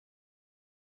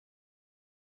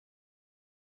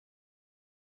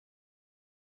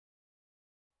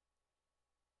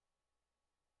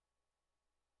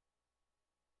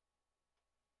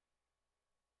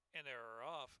And they're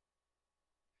off.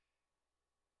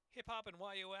 Hip Hop and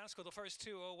Why You Ask are the first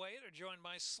two away. They're joined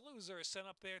by Sloozer, sent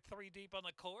up there 3 deep on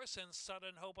the course, and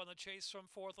Sudden Hope on the chase from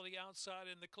 4th on the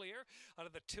outside in the clear. Out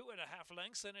of the 2.5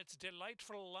 lengths, and it's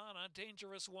Delightful Lana,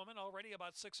 Dangerous Woman, already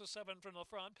about 6 or 7 from the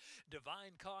front.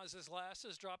 Divine Cause is last,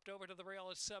 has dropped over to the rail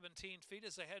at 17 feet,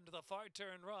 as they head into the far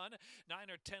turn run.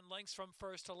 9 or 10 lengths from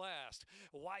first to last.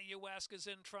 Why You Ask is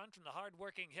in front from the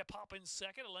hard-working Hip Hop in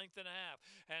second, 1.5 lengths.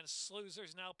 And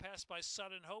Sloozer's now passed by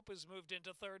Sudden Hope, has moved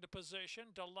into third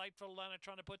position. Delightful Lana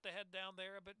trying to put the head down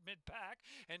there a bit mid-pack,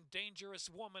 and Dangerous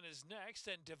Woman is next,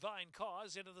 and Divine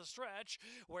Cause into the stretch,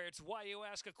 where it's Why You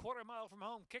Ask a quarter mile from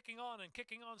home, kicking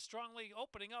on strongly,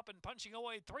 opening up and punching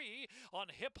away 3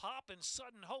 on Hip Hop and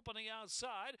Sudden Hope on the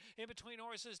outside. In between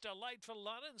horses, Delightful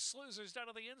Lana and Sloozer's down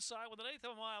to the inside with 1/8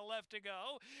 of a mile left to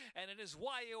go, and it is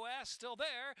Why You Ask still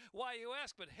there. Why You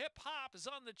Ask, but Hip Hop is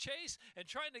on the chase and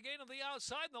trying to gain on the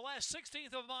outside in the last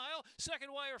 16th of a mile.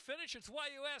 Second wire finish, it's Why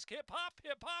You Ask, Hip Hop,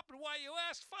 and Why You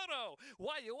Ask photo.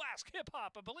 Why You Ask Hip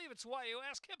Hop. I believe it's Why You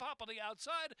Ask Hip Hop on the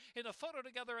outside in the photo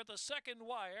together at the second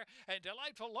wire. And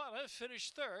Delightful Lana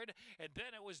finished third. And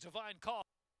then it was Divine Call.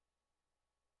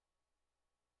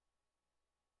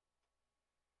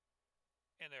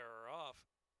 And they're off.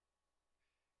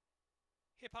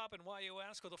 Hip Hop and Why You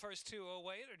Ask are the first two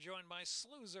away. They're joined by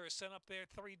Sloozer, sent up there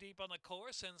 3 deep on the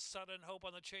course, and Sudden Hope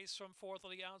on the chase from 4th on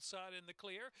the outside in the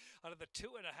clear. Out of the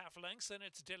 2.5 lengths, and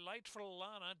it's Delightful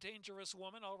Lana, Dangerous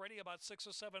Woman, already about 6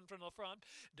 or 7 from the front.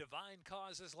 Divine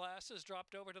Cause is last, has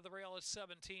dropped over to the rail at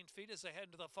 17 feet, as they head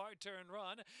into the far turn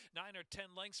run. 9 or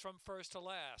 10 lengths from first to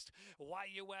last. Why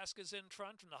You Ask is in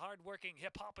front from the hard-working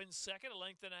Hip Hop in second, 1.5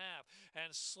 lengths.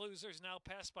 And Sloozer's now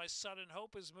passed by Sudden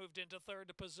Hope, has moved into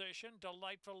third position.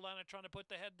 Delightful Lana trying to put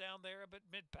the head down there a bit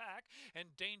mid-pack,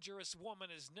 and Dangerous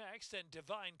Woman is next, and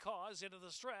Divine Cause into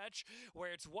the stretch,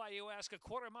 where it's Why You Ask a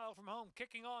quarter mile from home,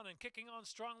 kicking on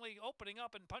strongly, opening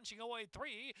up and punching away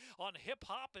 3 on Hip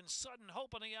Hop and Sudden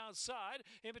Hope on the outside.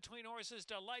 In between horses,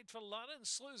 Delightful Lana and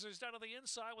Sloozer's down to the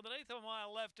inside with 1/8 of a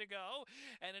mile left to go,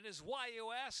 and it is Why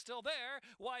You Ask still there.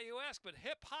 Why You Ask, but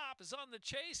Hip Hop is on the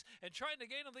chase and trying to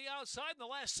gain on the outside in the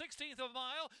last 16th of a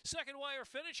mile. Second wire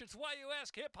finish, it's Why You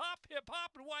Ask Hip Hop,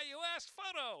 and Why You Ask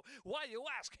photo. Why You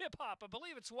Ask Hip Hop. I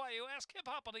believe it's Why You Ask Hip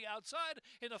Hop on the outside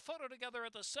in the photo together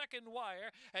at the second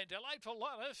wire, and Delightful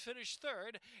Lana finished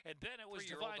third, and then it was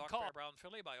Divine Call. Brown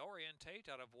filly by Orientate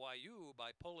out of YU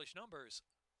by Polish Numbers.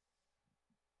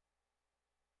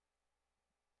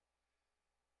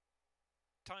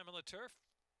 Time on the turf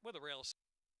with a rail.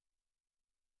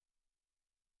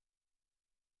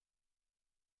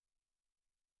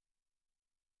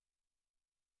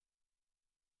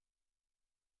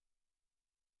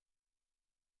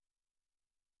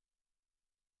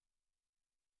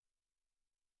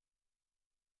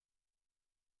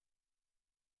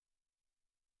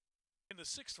 In the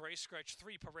 6th race, scratch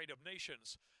 3, Parade of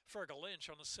Nations. Fergal Lynch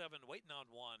on the 7, waiting on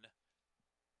 1.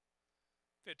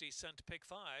 50-cent pick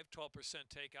 5, 12%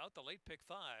 takeout, the late pick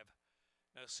 5.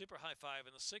 Now Super High 5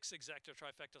 in the 6th, Exacta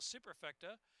Trifecta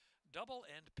Superfecta, double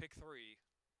and pick 3.